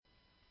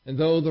And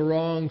though the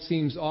wrong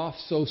seems off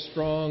so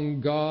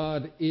strong,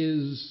 God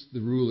is the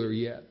ruler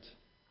yet.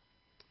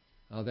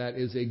 That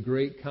is a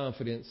great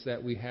confidence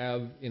that we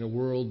have in a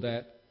world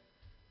that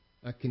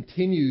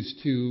continues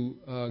to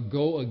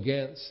go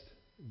against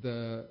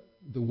the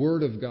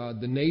Word of God,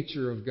 the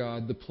nature of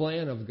God, the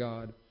plan of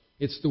God.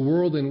 It's the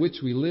world in which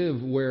we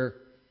live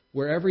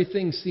where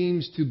everything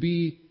seems to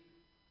be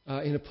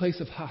in a place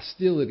of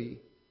hostility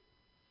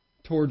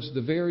towards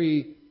the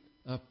very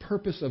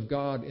purpose of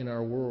God in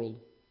our world.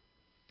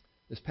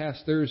 This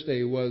past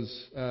Thursday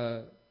was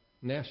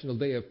National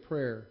Day of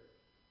Prayer.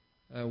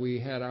 We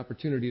had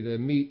opportunity to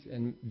meet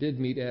and did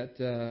meet at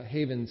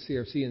Haven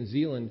CRC in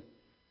Zeeland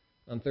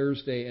on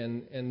Thursday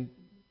and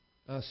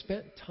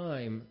spent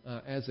time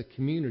as a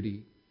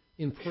community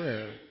in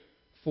prayer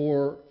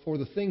for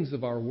the things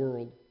of our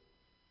world.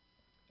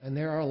 And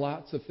there are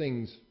lots of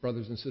things,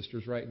 brothers and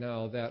sisters, right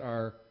now that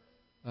are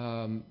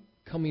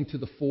coming to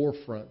the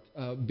forefront,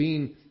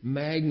 being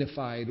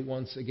magnified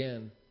once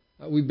again.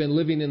 We've been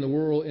living in a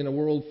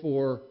world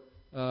for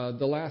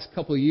the last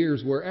couple of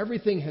years where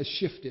everything has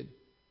shifted.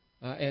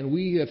 And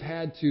we have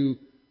had to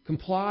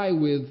comply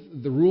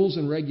with the rules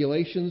and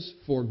regulations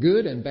for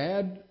good and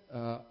bad,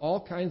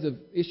 all kinds of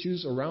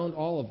issues around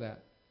all of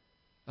that.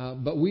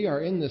 But we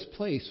are in this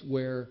place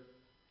where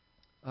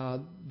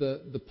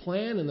the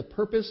plan and the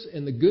purpose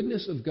and the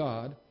goodness of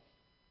God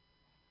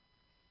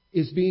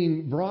is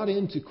being brought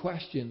into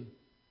question.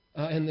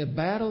 And the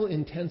battle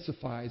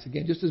intensifies.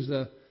 Again, just as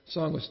the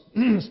song was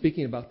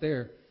speaking about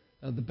there,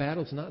 the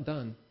battle's not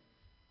done.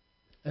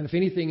 And if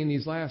anything, in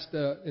this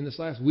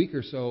last week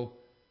or so,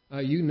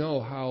 you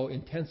know how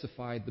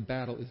intensified the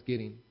battle is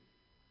getting,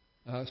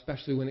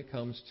 especially when it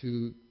comes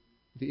to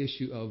the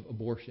issue of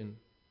abortion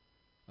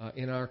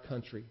in our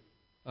country.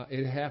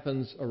 It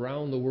happens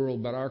around the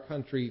world, but our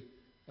country,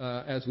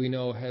 as we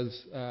know,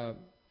 has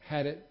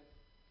had it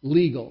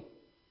legal.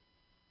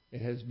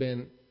 It has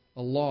been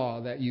a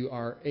law that you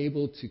are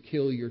able to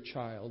kill your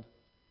child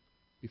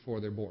before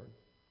they're born.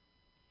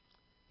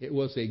 It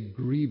was a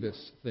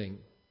grievous thing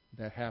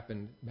that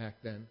happened back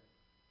then.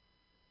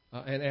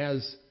 And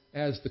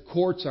as the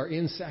courts are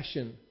in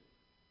session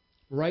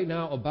right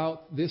now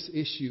about this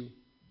issue,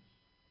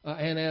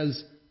 and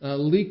as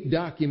leaked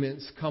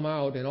documents come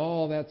out and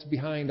all that's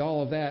behind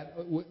all of that,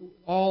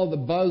 all the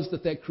buzz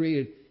that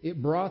created,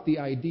 it brought the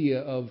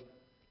idea of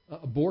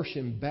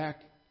abortion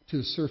back to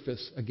the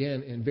surface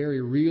again in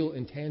very real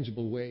and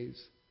tangible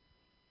ways.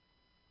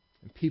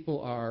 And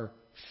people are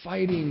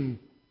fighting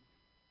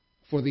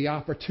for the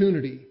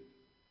opportunity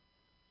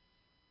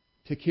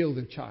to kill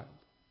their child.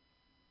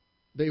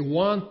 They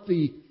want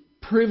the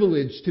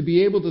privilege to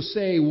be able to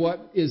say what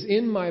is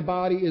in my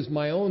body is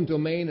my own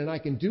domain and I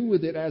can do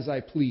with it as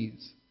I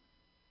please.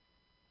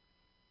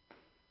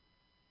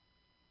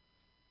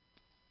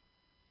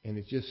 And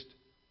it just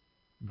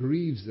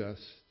grieves us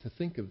to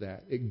think of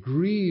that. It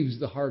grieves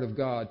the heart of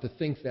God to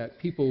think that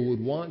people would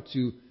want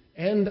to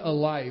end a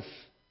life,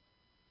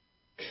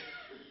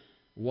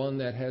 one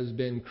that has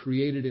been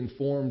created and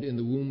formed in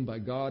the womb by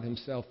God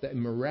Himself, that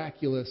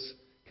miraculous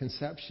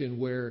conception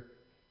where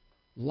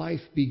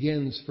life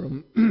begins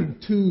from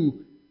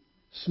two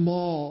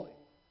small,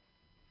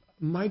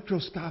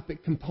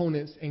 microscopic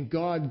components, and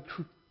God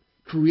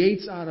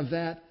creates out of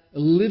that a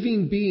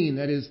living being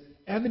that is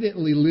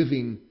evidently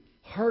living,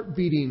 heart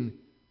beating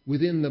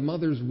within the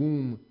mother's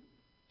womb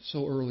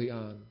so early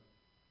on.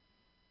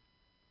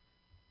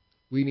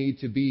 We need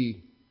to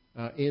be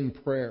in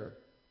prayer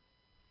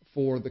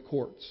for the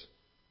courts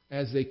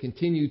as they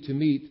continue to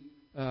meet,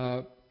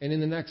 and in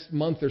the next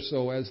month or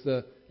so,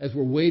 as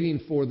we're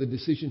waiting for the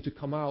decision to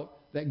come out,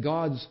 that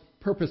God's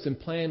purpose and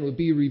plan would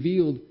be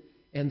revealed,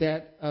 and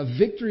that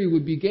victory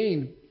would be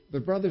gained.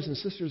 But brothers and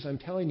sisters, I'm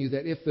telling you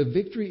that if the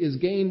victory is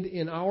gained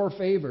in our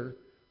favor,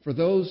 for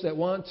those that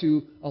want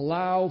to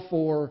allow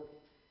for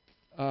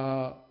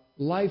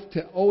life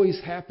to always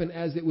happen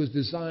as it was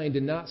designed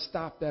and not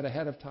stop that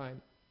ahead of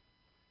time,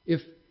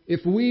 if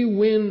we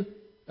win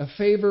a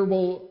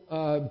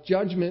favorable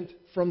judgment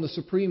from the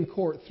Supreme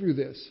Court through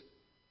this,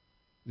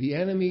 the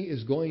enemy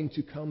is going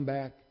to come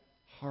back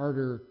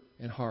harder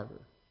and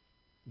harder.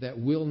 That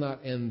will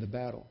not end the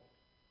battle.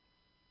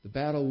 The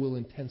battle will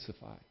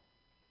intensify.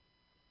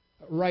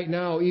 Right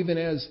now, even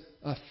as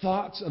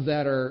thoughts of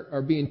that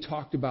are being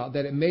talked about,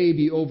 that it may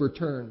be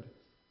overturned,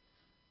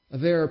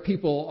 there are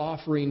people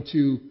offering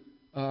to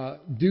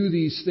do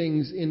these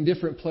things in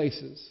different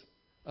places.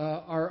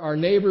 Our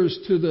neighbors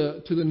to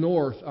the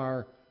north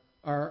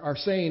are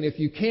saying, if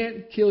you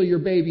can't kill your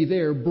baby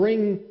there,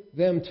 bring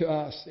them to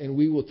us and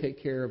we will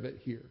take care of it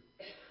here.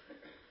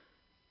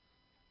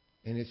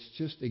 And it's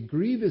just a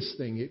grievous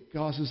thing. It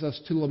causes us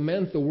to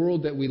lament the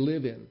world that we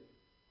live in.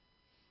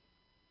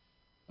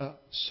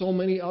 So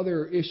many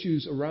other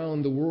issues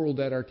around the world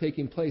that are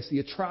taking place. The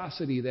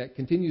atrocity that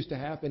continues to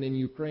happen in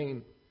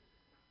Ukraine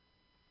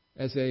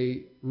as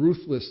a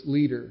ruthless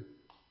leader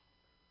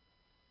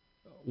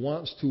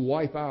wants to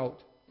wipe out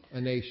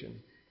a nation,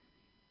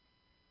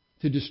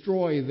 to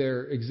destroy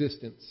their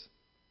existence,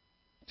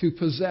 to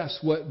possess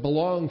what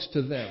belongs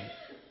to them.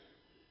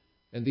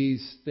 And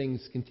these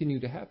things continue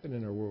to happen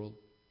in our world.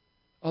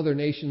 Other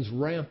nations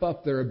ramp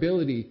up their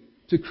ability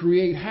to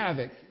create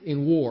havoc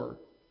in war.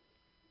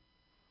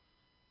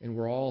 And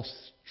we're all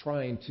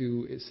trying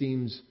to, it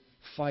seems,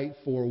 fight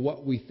for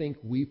what we think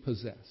we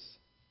possess.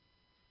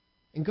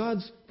 And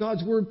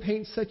God's Word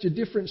paints such a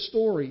different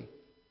story.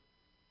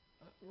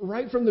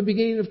 Right from the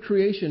beginning of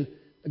creation,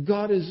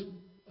 God is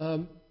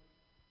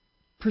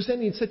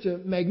presenting such a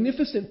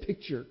magnificent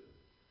picture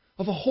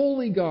of a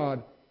holy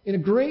God in a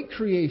great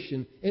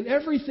creation, and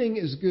everything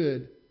is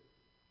good.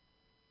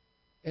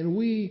 And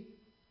we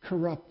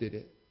corrupted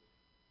it.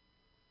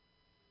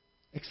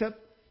 Except,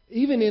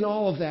 even in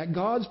all of that,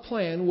 God's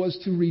plan was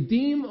to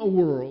redeem a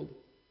world,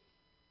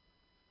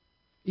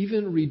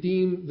 even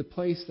redeem the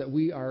place that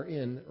we are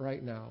in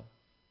right now,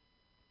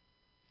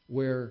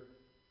 where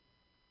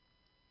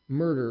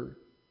murder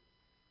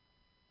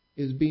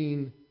is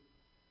being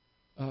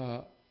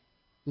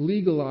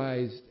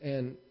legalized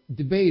and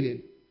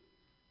debated.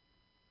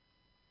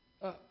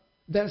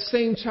 That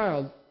same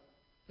child,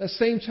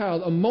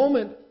 a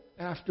moment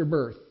after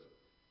birth,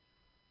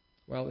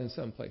 well, in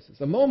some places,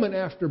 a moment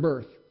after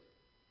birth,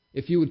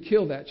 if you would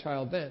kill that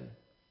child then,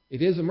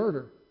 it is a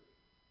murder.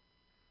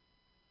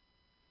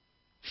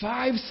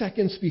 5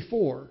 seconds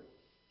before,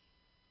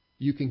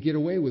 you can get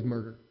away with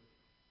murder.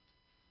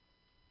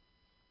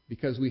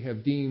 Because we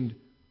have deemed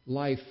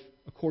life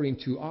according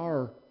to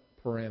our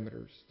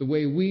parameters, the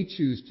way we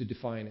choose to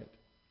define it.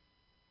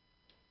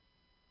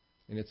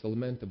 And it's a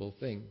lamentable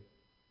thing.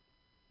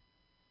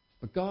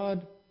 But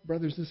God,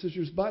 brothers and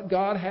sisters,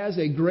 God has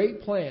a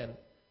great plan.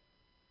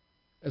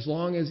 As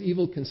long as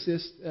evil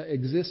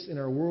exists in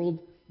our world,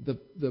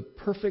 the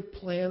perfect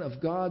plan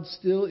of God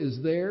still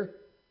is there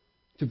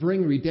to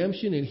bring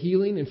redemption and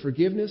healing and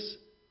forgiveness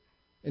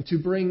and to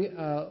bring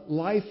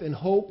life and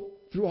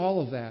hope through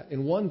all of that.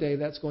 And one day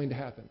that's going to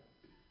happen.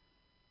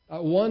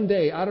 One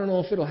day, I don't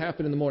know if it'll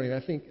happen in the morning. I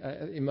think,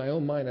 in my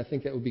own mind, I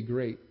think that would be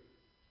great.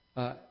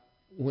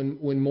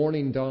 When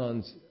morning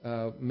dawns,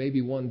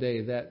 maybe one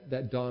day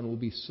that dawn will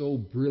be so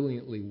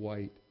brilliantly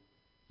white,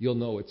 you'll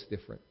know it's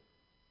different.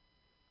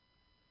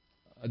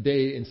 A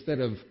day instead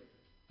of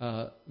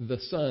the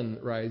sun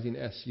rising,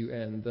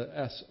 S-U-N, the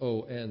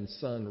S-O-N,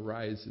 sun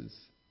rises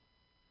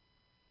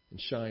and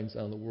shines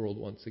on the world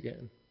once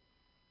again.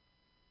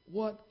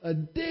 What a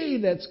day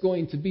that's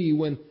going to be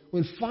when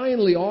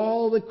finally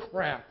all the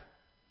crap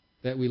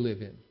that we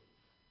live in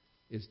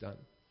is done.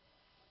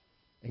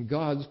 And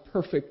God's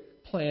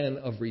perfect plan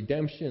of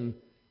redemption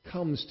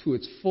comes to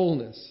its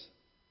fullness.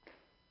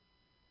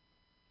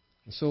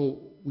 And so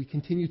we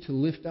continue to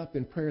lift up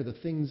in prayer the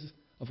things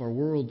of our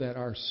world that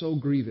are so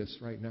grievous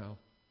right now.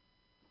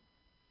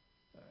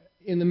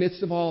 In the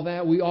midst of all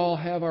that, we all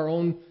have our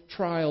own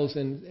trials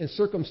and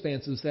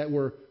circumstances that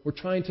we're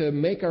trying to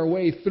make our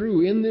way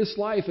through in this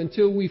life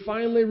until we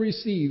finally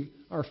receive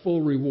our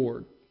full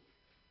reward.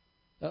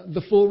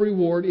 The full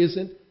reward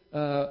isn't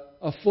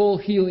a full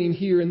healing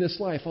here in this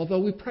life,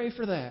 although we pray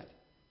for that.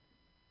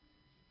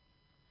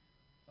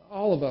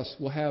 All of us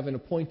will have an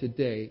appointed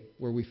day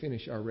where we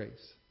finish our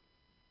race.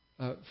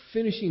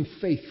 Finishing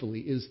faithfully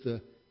is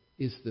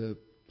the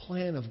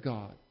plan of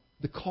God,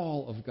 the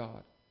call of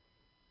God.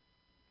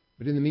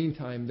 But in the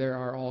meantime, there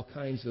are all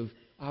kinds of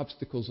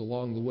obstacles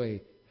along the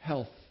way.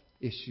 Health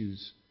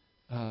issues,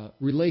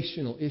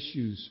 relational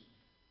issues,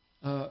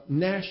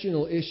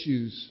 national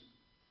issues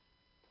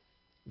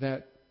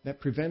that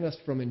prevent us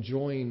from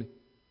enjoying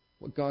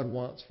what God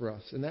wants for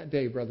us. And that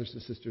day, brothers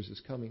and sisters, is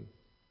coming.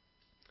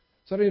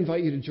 So I'd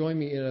invite you to join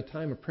me in a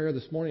time of prayer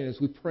this morning as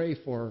we pray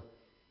for,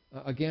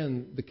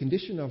 again, the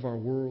condition of our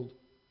world,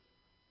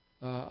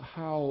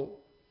 how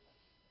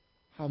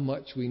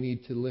much we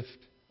need to lift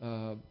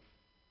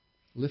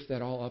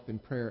that all up in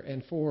prayer,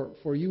 and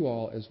for you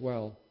all as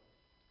well,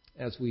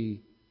 as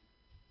we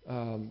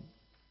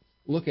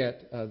look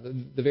at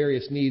the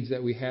various needs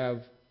that we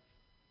have.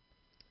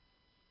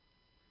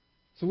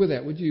 So with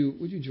that, would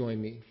you join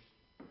me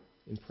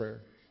in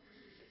prayer?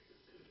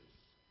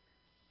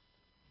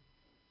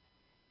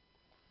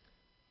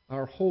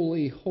 Our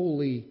holy,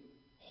 holy,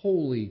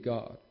 holy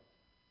God,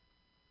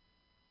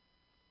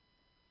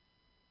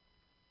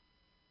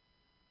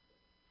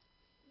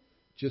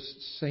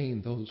 just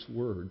saying those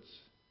words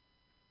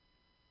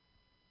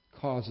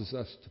causes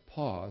us to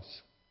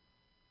pause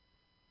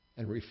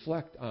and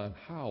reflect on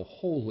how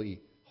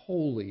holy,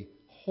 holy,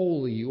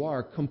 holy you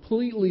are,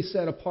 completely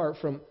set apart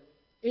from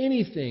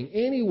anything,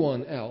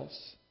 anyone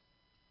else.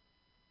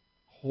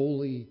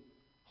 Holy,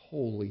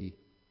 holy,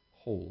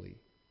 holy.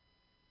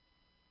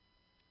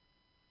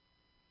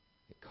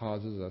 It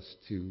causes us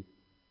to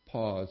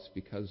pause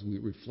because we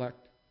reflect,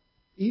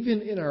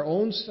 even in our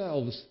own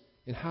selves,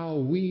 in how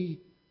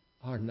we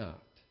are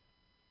not.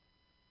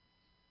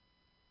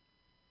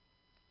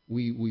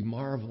 We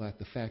marvel at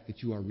the fact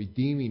that you are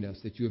redeeming us,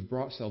 that you have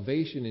brought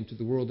salvation into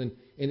the world. And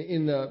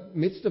in the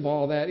midst of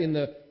all that, in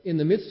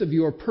the midst of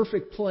your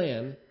perfect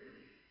plan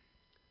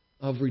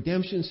of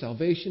redemption,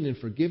 salvation, and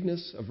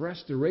forgiveness, of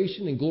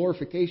restoration and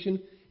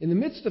glorification, in the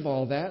midst of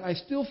all that, I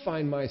still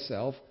find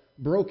myself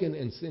broken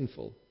and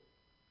sinful.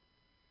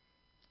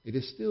 It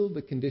is still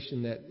the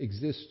condition that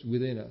exists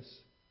within us.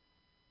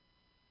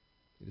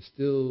 It is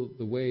still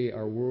the way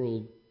our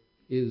world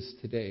is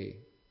today.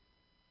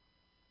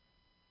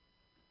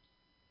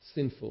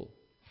 Sinful,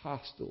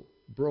 hostile,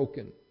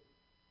 broken,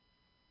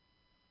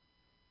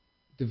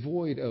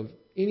 devoid of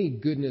any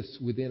goodness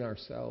within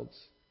ourselves.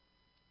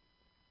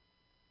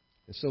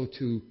 And so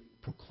to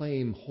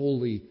proclaim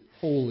holy,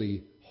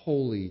 holy,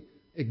 holy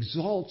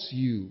exalts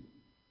you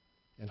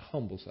and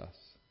humbles us.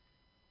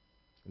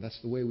 And that's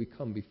the way we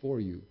come before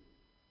you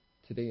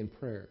today in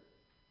prayer.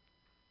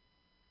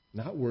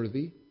 Not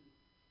worthy,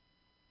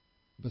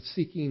 but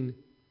seeking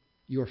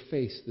your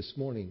face this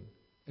morning.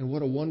 And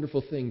what a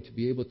wonderful thing to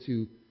be able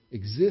to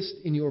exist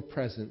in your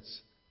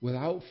presence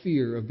without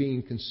fear of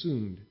being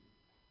consumed.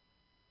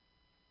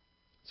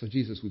 So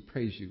Jesus, we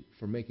praise you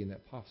for making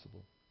that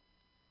possible.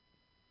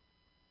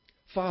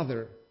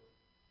 Father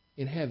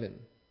in heaven,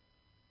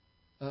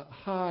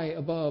 high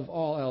above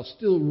all else,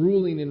 still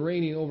ruling and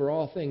reigning over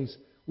all things,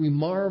 we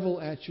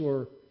marvel at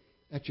your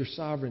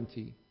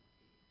sovereignty,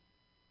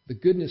 the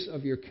goodness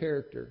of your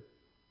character.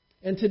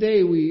 And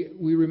today we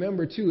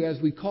remember too, as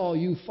we call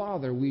you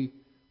Father, we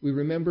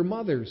remember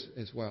mothers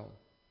as well.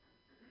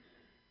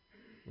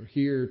 We're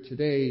here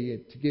today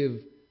to give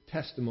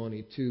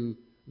testimony to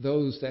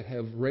those that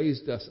have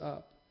raised us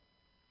up.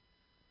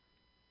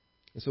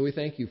 And so we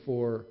thank you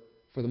for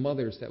the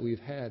mothers that we've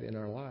had in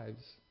our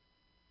lives,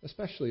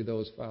 especially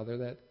those, Father,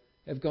 that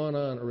have gone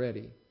on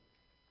already,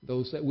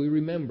 those that we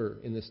remember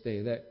in this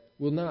day that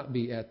will not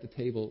be at the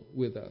table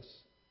with us,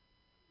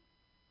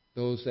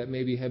 those that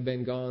maybe have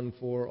been gone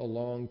for a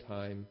long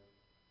time,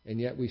 and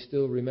yet we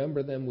still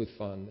remember them with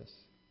fondness.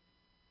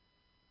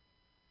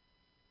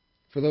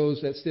 For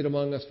those that sit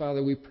among us,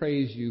 Father, we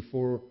praise you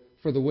for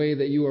the way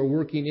that you are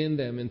working in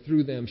them and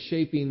through them,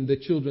 shaping the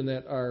children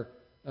that are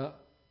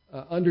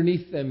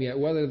underneath them yet,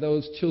 whether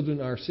those children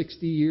are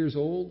 60 years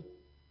old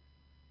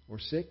or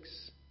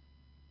 6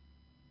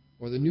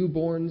 or the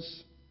newborns,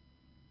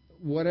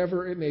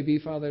 whatever it may be,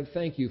 Father,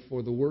 thank you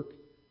for the work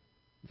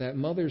that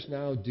mothers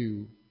now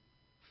do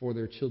for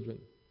their children,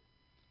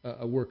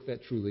 a work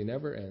that truly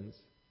never ends.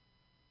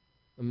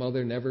 A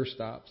mother never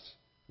stops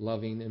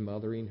loving and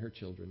mothering her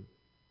children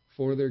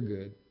for their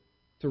good,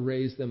 to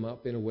raise them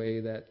up in a way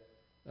that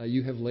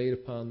you have laid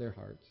upon their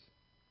hearts.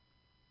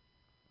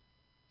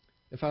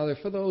 And Father,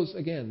 for those,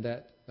 again,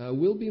 that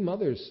will be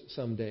mothers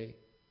someday,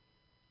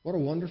 what a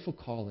wonderful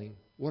calling,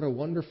 what a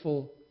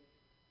wonderful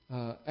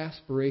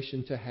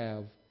aspiration to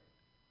have,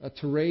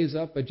 to raise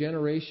up a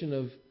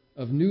generation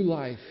of new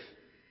life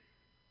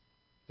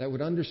that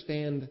would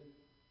understand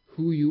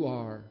who you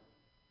are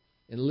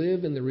and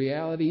live in the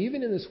reality,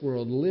 even in this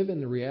world, live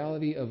in the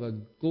reality of a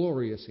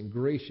glorious and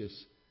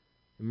gracious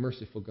and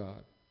merciful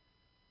God.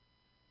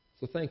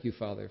 So thank you,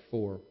 Father,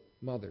 for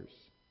mothers.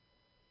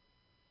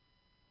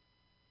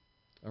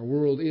 Our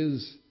world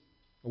is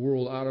a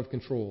world out of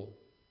control.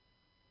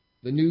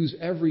 The news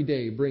every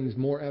day brings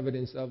more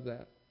evidence of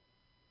that.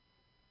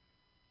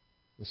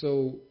 And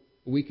so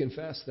we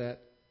confess that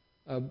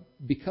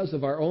because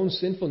of our own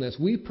sinfulness,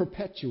 we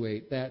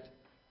perpetuate that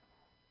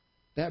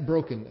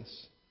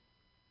brokenness.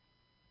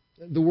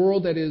 The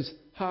world that is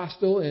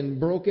hostile and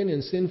broken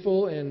and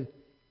sinful and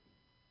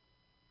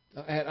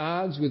at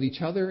odds with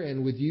each other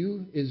and with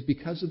you is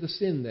because of the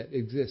sin that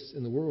exists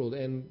in the world,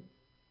 and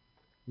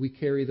we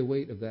carry the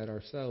weight of that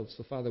ourselves.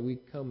 So, Father, we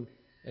come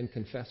and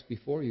confess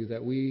before you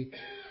that we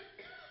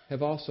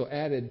have also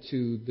added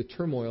to the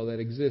turmoil that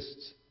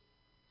exists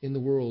in the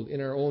world,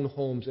 in our own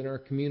homes, in our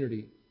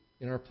community,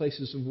 in our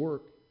places of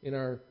work, in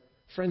our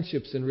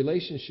friendships and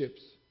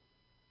relationships.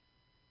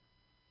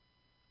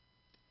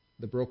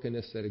 The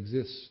brokenness that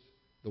exists,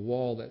 the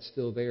wall that's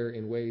still there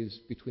in ways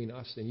between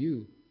us and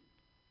you,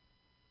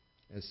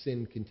 as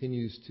sin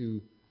continues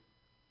to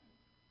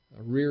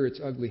rear its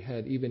ugly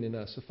head even in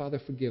us. So, Father,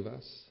 forgive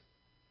us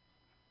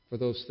for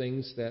those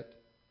things that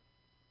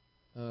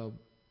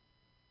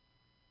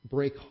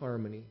break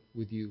harmony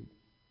with you,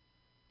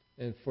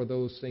 and for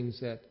those things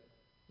that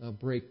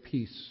break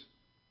peace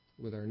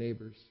with our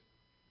neighbors.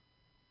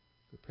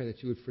 We pray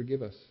that you would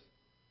forgive us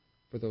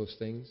for those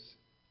things.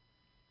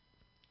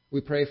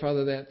 We pray,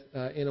 Father,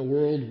 that in a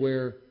world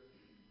where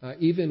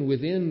even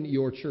within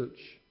your church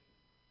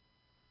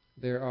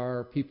there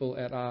are people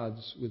at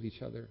odds with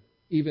each other,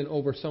 even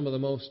over some of the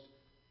most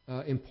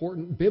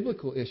important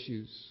biblical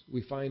issues,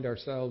 we find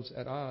ourselves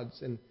at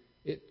odds, and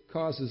it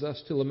causes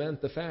us to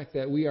lament the fact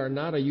that we are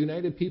not a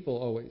united people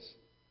always.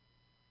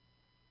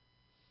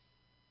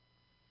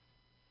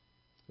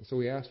 And so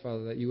we ask,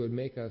 Father, that you would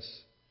make us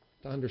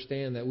to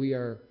understand that we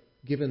are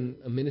given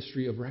a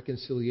ministry of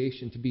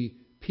reconciliation to be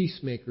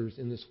peacemakers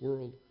in this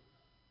world.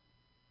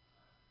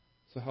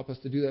 So help us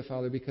to do that,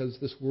 Father, because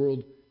this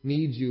world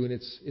needs you, and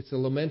it's a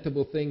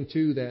lamentable thing,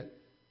 too, that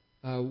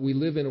we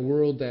live in a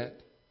world that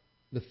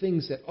the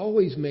things that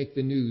always make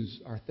the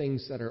news are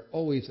things that are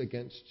always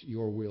against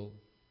your will.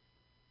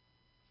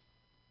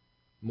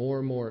 More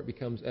and more it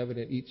becomes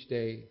evident each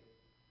day,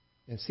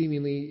 and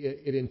seemingly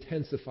it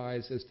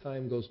intensifies as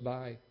time goes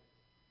by,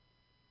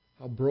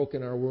 how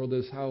broken our world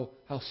is, how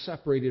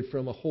separated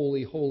from a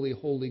holy, holy,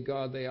 holy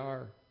God they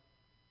are.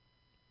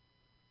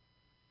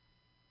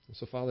 And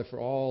so, Father, for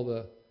all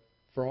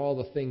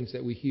the things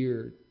that we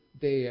hear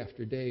day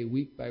after day,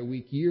 week by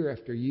week, year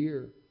after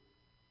year,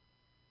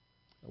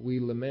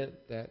 we lament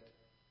that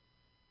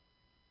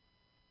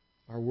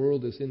our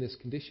world is in this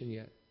condition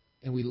yet.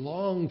 And we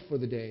long for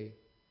the day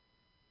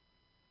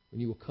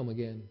when you will come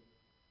again.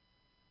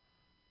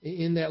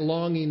 In that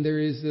longing, there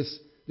is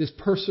this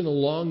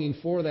personal longing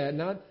for that,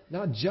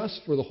 not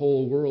just for the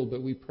whole world,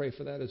 but we pray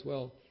for that as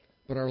well.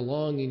 But our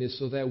longing is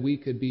so that we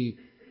could be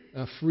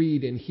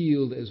freed and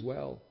healed as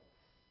well.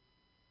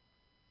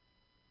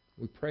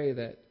 We pray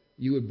that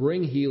you would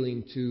bring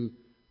healing to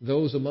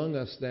those among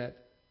us, that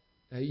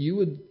you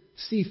would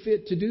see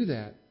fit to do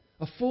that.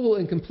 A full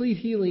and complete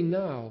healing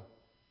now,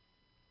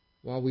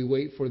 while we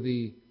wait for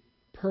the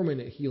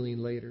permanent healing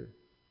later.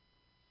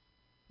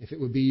 If it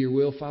would be your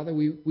will, Father,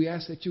 we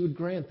ask that you would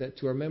grant that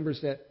to our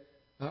members that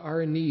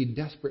are in need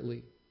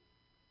desperately.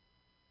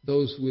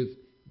 Those with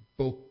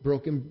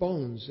broken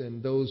bones,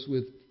 and those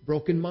with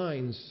broken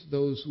minds,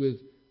 those with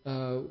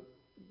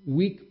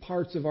weak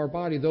parts of our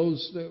body,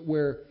 those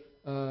where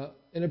an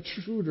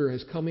intruder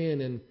has come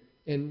in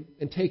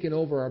and taken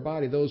over our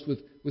body, those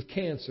with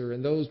cancer,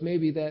 and those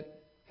maybe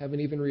that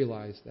haven't even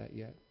realized that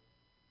yet.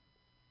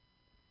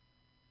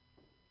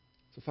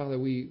 So, Father,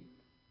 we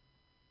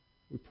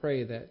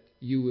pray that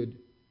you would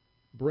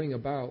bring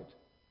about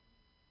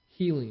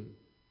healing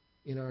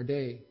in our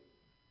day.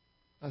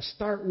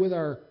 Start with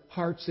our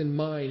hearts and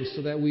minds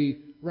so that we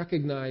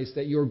recognize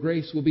that your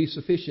grace will be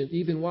sufficient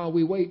even while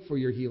we wait for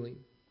your healing,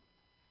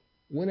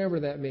 whenever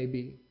that may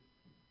be.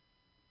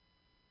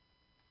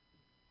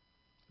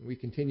 We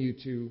continue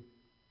to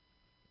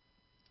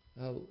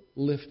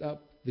lift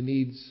up the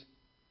needs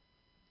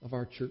of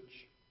our church.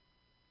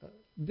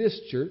 This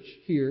church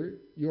here,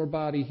 your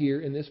body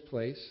here in this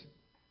place,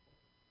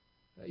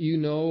 you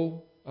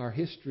know our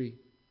history.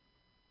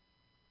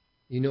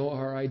 You know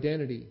our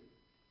identity.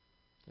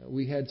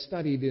 We had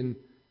studied in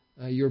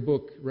your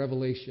book,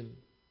 Revelation,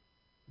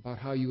 about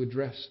how you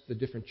address the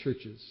different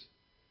churches.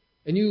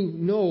 And you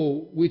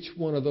know which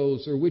one of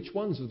those, or which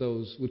ones of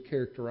those would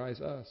characterize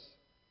us.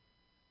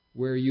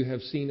 Where you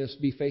have seen us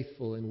be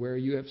faithful and where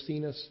you have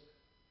seen us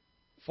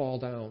fall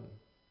down.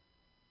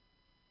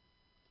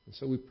 And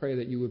so we pray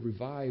that you would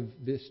revive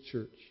this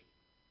church.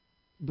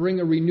 Bring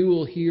a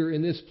renewal here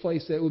in this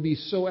place that would be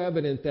so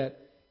evident that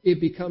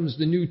it becomes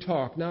the new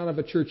talk, not of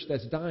a church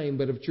that's dying,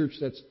 but of a church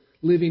that's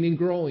living and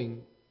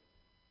growing.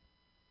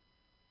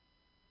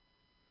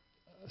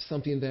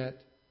 Something that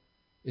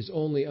is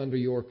only under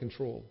your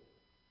control.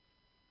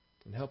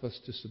 And help us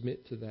to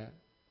submit to that.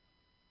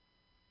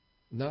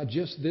 Not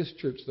just this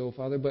church, though,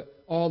 Father,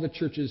 but all the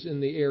churches in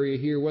the area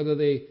here, whether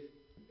they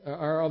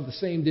are of the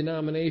same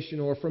denomination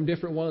or from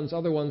different ones,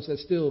 other ones that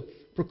still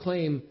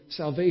proclaim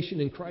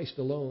salvation in Christ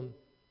alone.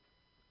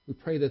 We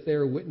pray that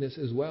their witness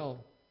as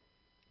well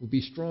will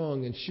be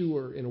strong and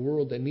sure in a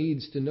world that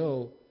needs to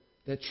know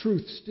that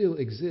truth still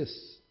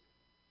exists.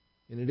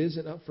 And it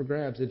isn't up for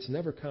grabs. It's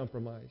never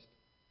compromised.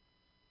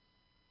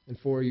 And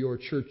for your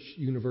church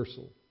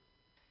universal,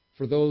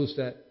 for those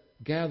that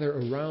gather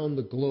around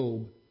the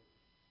globe,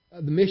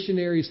 the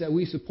missionaries that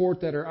we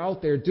support that are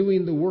out there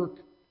doing the work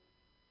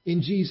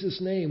in Jesus'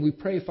 name, we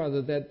pray,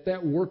 Father, that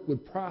that work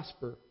would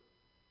prosper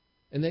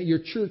and that your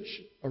church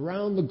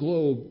around the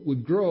globe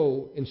would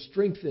grow and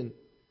strengthen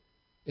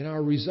in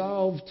our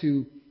resolve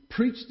to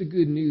preach the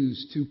good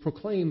news, to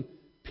proclaim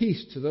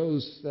peace to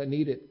those that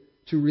need it,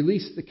 to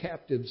release the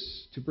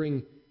captives, to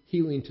bring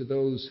healing to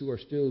those who are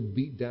still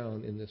beat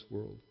down in this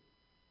world.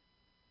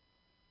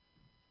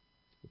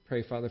 We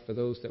pray, Father, for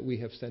those that we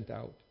have sent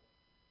out.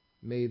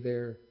 May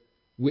their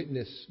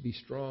witness be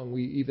strong.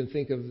 We even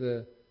think of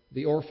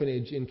the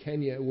orphanage in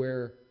Kenya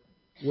where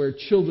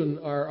children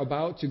are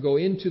about to go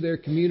into their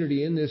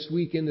community in this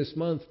week, in this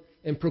month,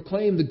 and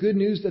proclaim the good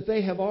news that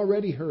they have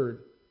already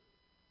heard.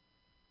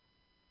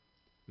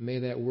 May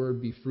that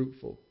word be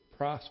fruitful,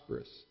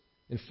 prosperous,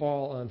 and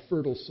fall on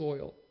fertile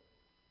soil.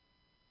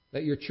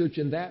 That your church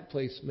in that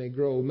place may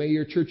grow. May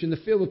your church in the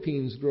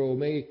Philippines grow.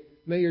 May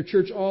your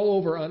church all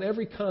over on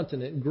every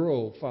continent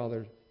grow,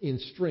 Father, in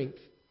strength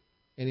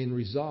and in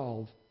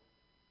resolve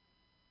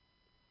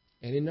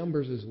and in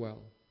numbers as well.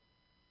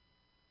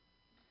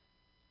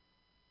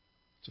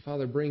 So,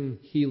 Father, bring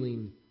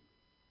healing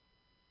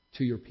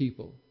to your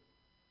people.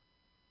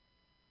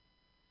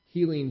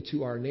 Healing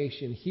to our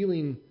nation.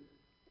 Healing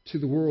to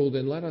the world.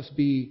 And let us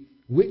be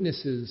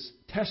witnesses,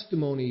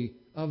 testimony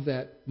of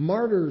that,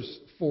 martyrs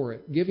for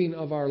it, giving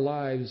of our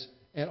lives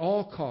at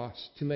all costs to make